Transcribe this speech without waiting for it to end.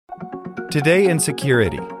Today in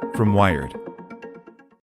Security from Wired.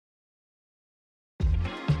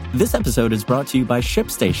 This episode is brought to you by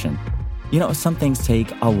ShipStation. You know, some things take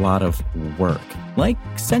a lot of work, like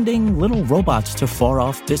sending little robots to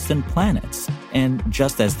far-off distant planets. And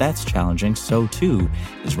just as that's challenging, so too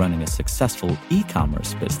is running a successful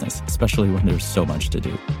e-commerce business, especially when there's so much to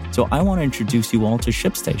do. So I want to introduce you all to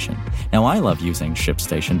ShipStation. Now, I love using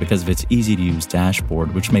ShipStation because of its easy-to-use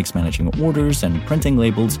dashboard, which makes managing orders and printing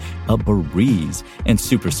labels a breeze and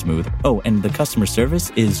super smooth. Oh, and the customer service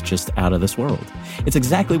is just out of this world. It's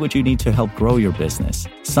exactly what you need to help grow your business.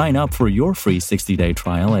 Sign up for your free 60-day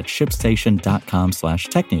trial at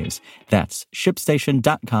shipstation.com/technews. That's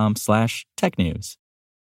shipstation.com/technews.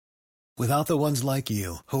 Without the ones like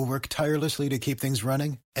you, who work tirelessly to keep things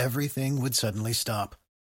running, everything would suddenly stop.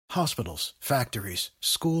 Hospitals, factories,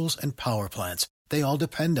 schools, and power plants, they all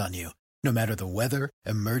depend on you. No matter the weather,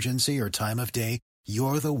 emergency, or time of day,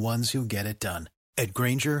 you're the ones who get it done. At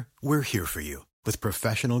Granger, we're here for you with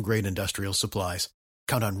professional-grade industrial supplies.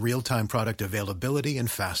 Count on real-time product availability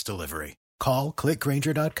and fast delivery. Call, click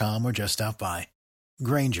Granger.com, or just stop by.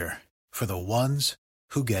 Granger, for the ones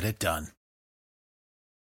who get it done.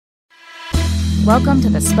 Welcome to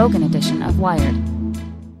the spoken edition of Wired.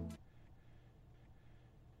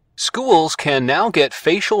 Schools can now get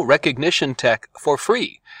facial recognition tech for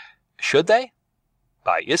free. Should they?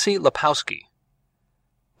 By Issy Lepowski.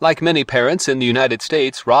 Like many parents in the United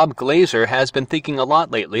States, Rob Glaser has been thinking a lot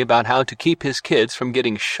lately about how to keep his kids from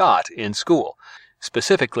getting shot in school.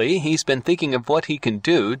 Specifically, he's been thinking of what he can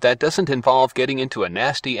do that doesn't involve getting into a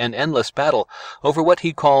nasty and endless battle over what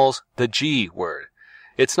he calls the G word.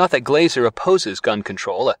 It's not that Glaser opposes gun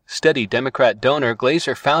control. A steady Democrat donor,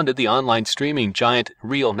 Glaser founded the online streaming giant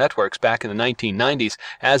Real Networks back in the 1990s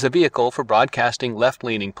as a vehicle for broadcasting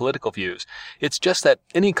left-leaning political views. It's just that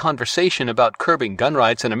any conversation about curbing gun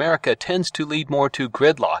rights in America tends to lead more to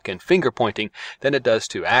gridlock and finger-pointing than it does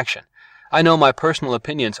to action. I know my personal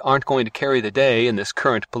opinions aren't going to carry the day in this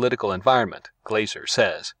current political environment, Glaser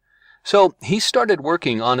says. So he started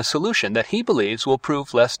working on a solution that he believes will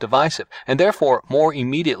prove less divisive and therefore more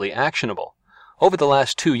immediately actionable. Over the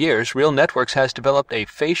last 2 years, Real Networks has developed a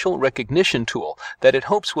facial recognition tool that it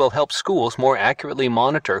hopes will help schools more accurately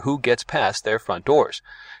monitor who gets past their front doors.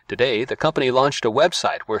 Today, the company launched a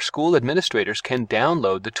website where school administrators can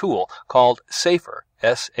download the tool called Safer,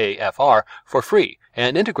 SAFR, for free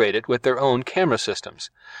and integrate it with their own camera systems.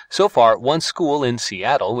 So far, one school in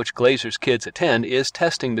Seattle, which Glaser's kids attend, is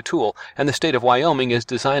testing the tool, and the state of Wyoming is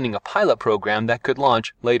designing a pilot program that could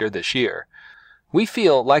launch later this year. We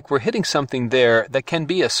feel like we're hitting something there that can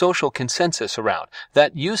be a social consensus around,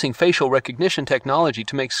 that using facial recognition technology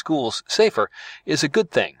to make schools safer is a good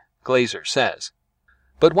thing, Glaser says.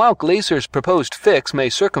 But while Glaser's proposed fix may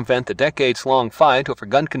circumvent the decades-long fight over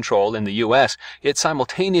gun control in the U.S., it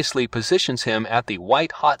simultaneously positions him at the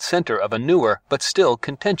white-hot center of a newer but still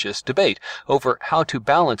contentious debate over how to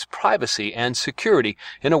balance privacy and security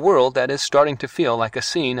in a world that is starting to feel like a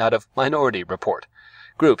scene out of Minority Report.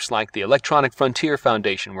 Groups like the Electronic Frontier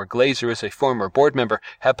Foundation, where Glaser is a former board member,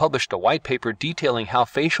 have published a white paper detailing how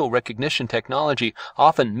facial recognition technology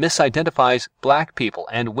often misidentifies black people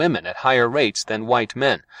and women at higher rates than white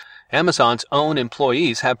men. Amazon's own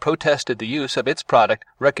employees have protested the use of its product,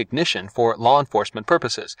 Rekognition, for law enforcement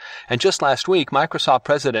purposes. And just last week, Microsoft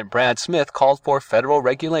President Brad Smith called for federal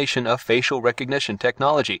regulation of facial recognition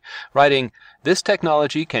technology, writing, "This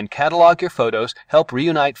technology can catalog your photos, help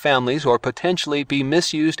reunite families, or potentially be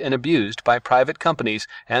misused and abused by private companies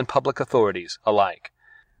and public authorities alike."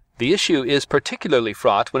 The issue is particularly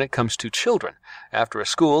fraught when it comes to children. After a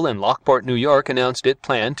school in Lockport, New York announced it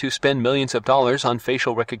planned to spend millions of dollars on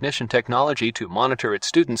facial recognition technology to monitor its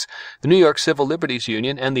students, the New York Civil Liberties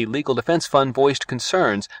Union and the Legal Defense Fund voiced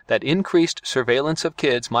concerns that increased surveillance of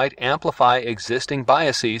kids might amplify existing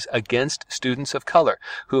biases against students of color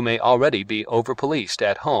who may already be over-policed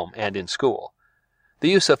at home and in school. The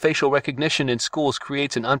use of facial recognition in schools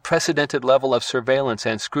creates an unprecedented level of surveillance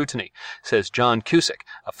and scrutiny, says John Cusick,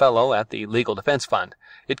 a fellow at the Legal Defense Fund.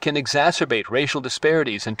 It can exacerbate racial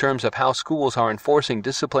disparities in terms of how schools are enforcing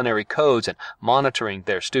disciplinary codes and monitoring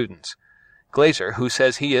their students. Glaser, who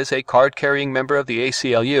says he is a card-carrying member of the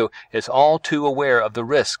ACLU, is all too aware of the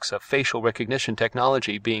risks of facial recognition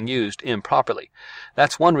technology being used improperly.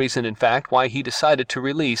 That's one reason, in fact, why he decided to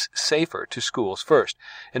release Safer to schools first.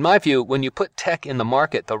 In my view, when you put tech in the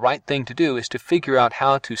market, the right thing to do is to figure out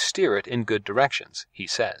how to steer it in good directions, he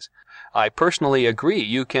says. I personally agree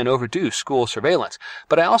you can overdo school surveillance,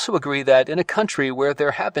 but I also agree that in a country where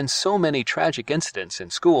there have been so many tragic incidents in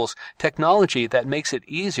schools, technology that makes it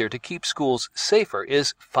easier to keep schools safer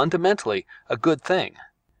is fundamentally a good thing.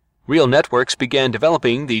 Real Networks began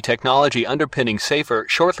developing the technology underpinning Safer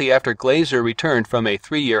shortly after Glaser returned from a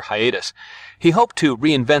 3-year hiatus. He hoped to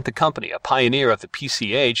reinvent the company, a pioneer of the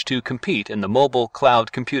PC age, to compete in the mobile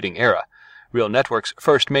cloud computing era. Real Networks'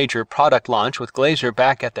 first major product launch with Glaser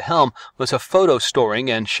back at the helm was a photo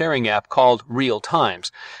storing and sharing app called Real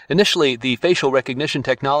Times. Initially, the facial recognition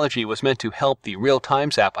technology was meant to help the Real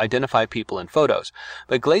Times app identify people in photos,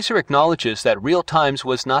 but Glaser acknowledges that Real Times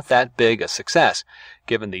was not that big a success,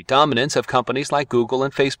 given the dominance of companies like Google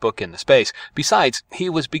and Facebook in the space. Besides, he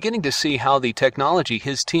was beginning to see how the technology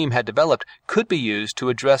his team had developed could be used to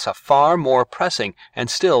address a far more pressing and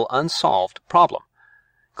still unsolved problem.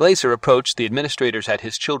 Glaser approached the administrators at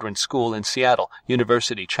his children's school in Seattle,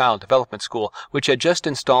 University Child Development School, which had just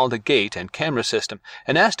installed a gate and camera system,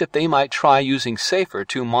 and asked if they might try using Safer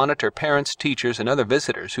to monitor parents, teachers, and other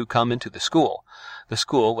visitors who come into the school. The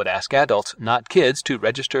school would ask adults, not kids, to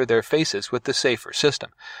register their faces with the Safer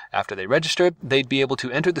system. After they registered, they'd be able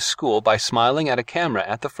to enter the school by smiling at a camera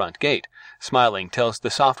at the front gate. Smiling tells the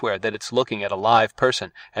software that it's looking at a live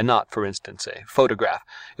person and not, for instance, a photograph.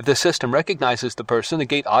 If the system recognizes the person, the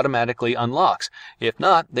gate automatically unlocks. If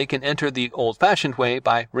not, they can enter the old-fashioned way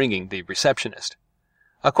by ringing the receptionist.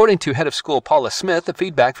 According to head of school Paula Smith, the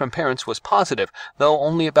feedback from parents was positive, though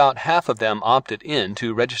only about half of them opted in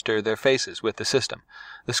to register their faces with the system.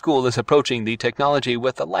 The school is approaching the technology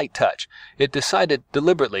with a light touch. It decided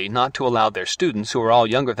deliberately not to allow their students, who are all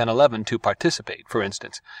younger than 11, to participate, for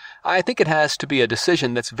instance. I think it has to be a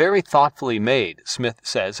decision that's very thoughtfully made, Smith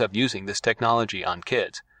says, of using this technology on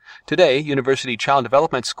kids. Today, University Child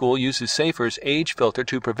Development School uses Safer's age filter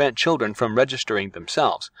to prevent children from registering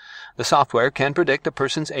themselves. The software can predict a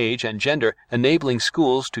person's age and gender, enabling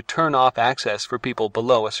schools to turn off access for people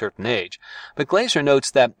below a certain age. But Glaser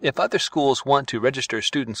notes that if other schools want to register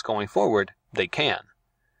students going forward, they can.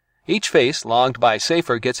 Each face logged by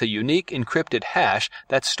Safer gets a unique encrypted hash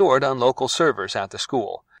that's stored on local servers at the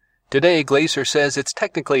school. Today, Glaser says it's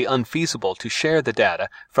technically unfeasible to share the data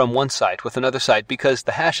from one site with another site because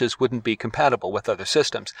the hashes wouldn't be compatible with other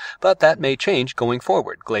systems, but that may change going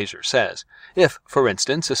forward, Glaser says. If, for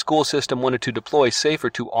instance, a school system wanted to deploy Safer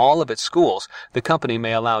to all of its schools, the company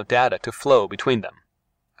may allow data to flow between them.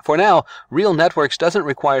 For now, Real Networks doesn't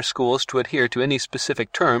require schools to adhere to any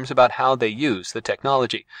specific terms about how they use the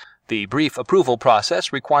technology. The brief approval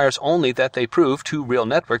process requires only that they prove to Real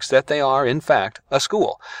Networks that they are, in fact, a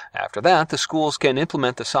school. After that, the schools can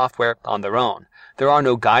implement the software on their own. There are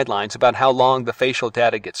no guidelines about how long the facial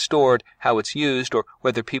data gets stored, how it's used, or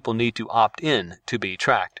whether people need to opt in to be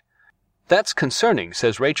tracked. That's concerning,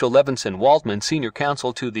 says Rachel Levinson-Waldman, senior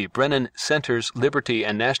counsel to the Brennan Center's Liberty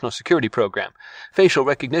and National Security Program. Facial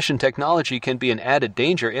recognition technology can be an added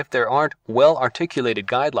danger if there aren't well-articulated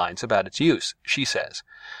guidelines about its use, she says.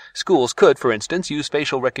 Schools could, for instance, use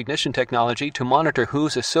facial recognition technology to monitor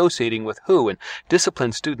who's associating with who and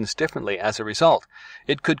discipline students differently as a result.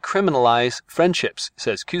 It could criminalize friendships,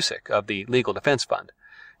 says Cusick of the Legal Defense Fund.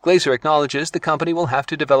 Glaser acknowledges the company will have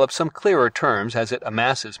to develop some clearer terms as it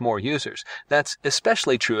amasses more users. That's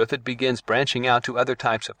especially true if it begins branching out to other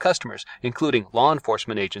types of customers, including law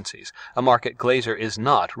enforcement agencies, a market Glaser is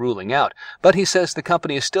not ruling out. But he says the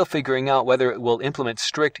company is still figuring out whether it will implement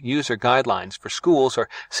strict user guidelines for schools or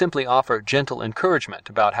simply offer gentle encouragement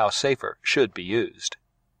about how Safer should be used.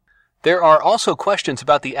 There are also questions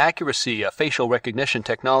about the accuracy of facial recognition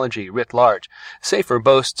technology writ large. Safer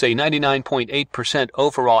boasts a 99.8%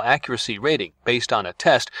 overall accuracy rating based on a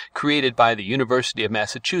test created by the University of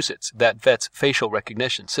Massachusetts that vets facial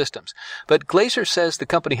recognition systems. But Glaser says the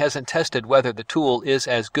company hasn't tested whether the tool is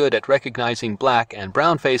as good at recognizing black and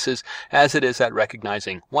brown faces as it is at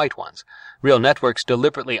recognizing white ones. Real Networks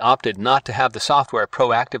deliberately opted not to have the software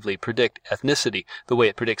proactively predict ethnicity the way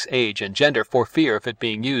it predicts age and gender for fear of it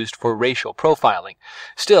being used for racial profiling.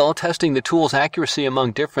 Still, testing the tool's accuracy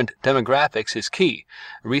among different demographics is key.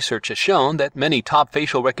 Research has shown that many top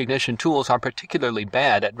facial recognition tools are particularly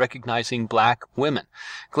bad at recognizing black women.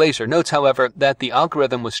 Glaser notes, however, that the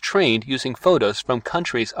algorithm was trained using photos from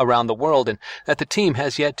countries around the world and that the team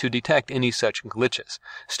has yet to detect any such glitches.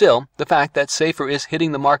 Still, the fact that Safer is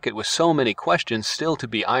hitting the market with so many questions still to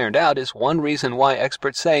be ironed out is one reason why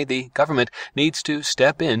experts say the government needs to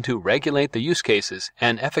step in to regulate the use cases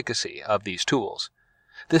and efficacy of these tools.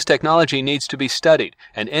 This technology needs to be studied,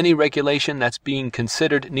 and any regulation that's being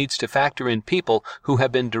considered needs to factor in people who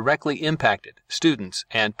have been directly impacted, students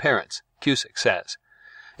and parents, Cusick says.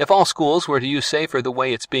 If all schools were to use Safer the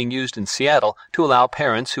way it's being used in Seattle to allow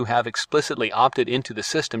parents who have explicitly opted into the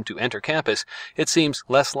system to enter campus, it seems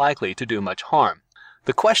less likely to do much harm.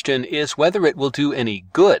 The question is whether it will do any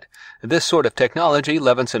good. This sort of technology,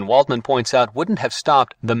 Levinson-Waldman points out, wouldn't have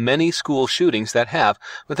stopped the many school shootings that have,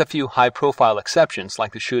 with a few high-profile exceptions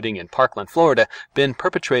like the shooting in Parkland, Florida, been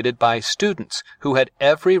perpetrated by students who had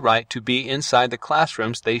every right to be inside the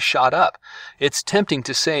classrooms they shot up. It's tempting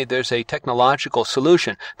to say there's a technological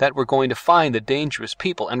solution, that we're going to find the dangerous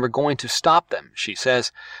people and we're going to stop them, she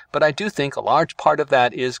says, but I do think a large part of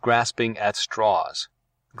that is grasping at straws.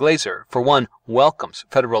 Glaser, for one, welcomes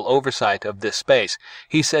federal oversight of this space.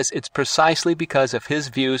 He says it's precisely because of his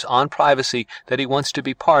views on privacy that he wants to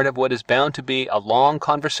be part of what is bound to be a long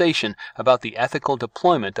conversation about the ethical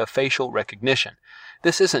deployment of facial recognition.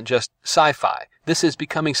 This isn't just sci-fi. This is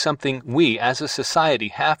becoming something we as a society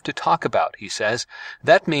have to talk about, he says.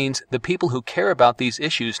 That means the people who care about these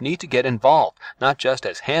issues need to get involved, not just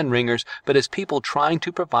as hand-wringers, but as people trying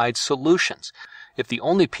to provide solutions. If the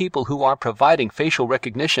only people who are providing facial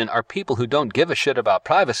recognition are people who don't give a shit about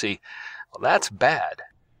privacy, well, that's bad.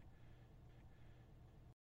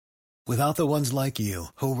 Without the ones like you,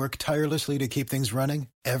 who work tirelessly to keep things running,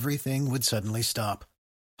 everything would suddenly stop.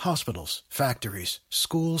 Hospitals, factories,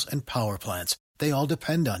 schools, and power plants, they all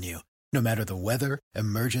depend on you. No matter the weather,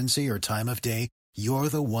 emergency, or time of day, you're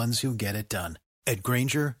the ones who get it done. At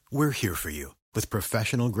Granger, we're here for you with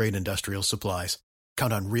professional-grade industrial supplies.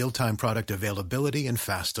 Count on real-time product availability and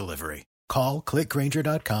fast delivery. Call, click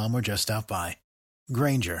Granger.com, or just stop by.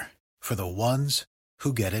 Granger, for the ones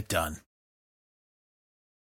who get it done.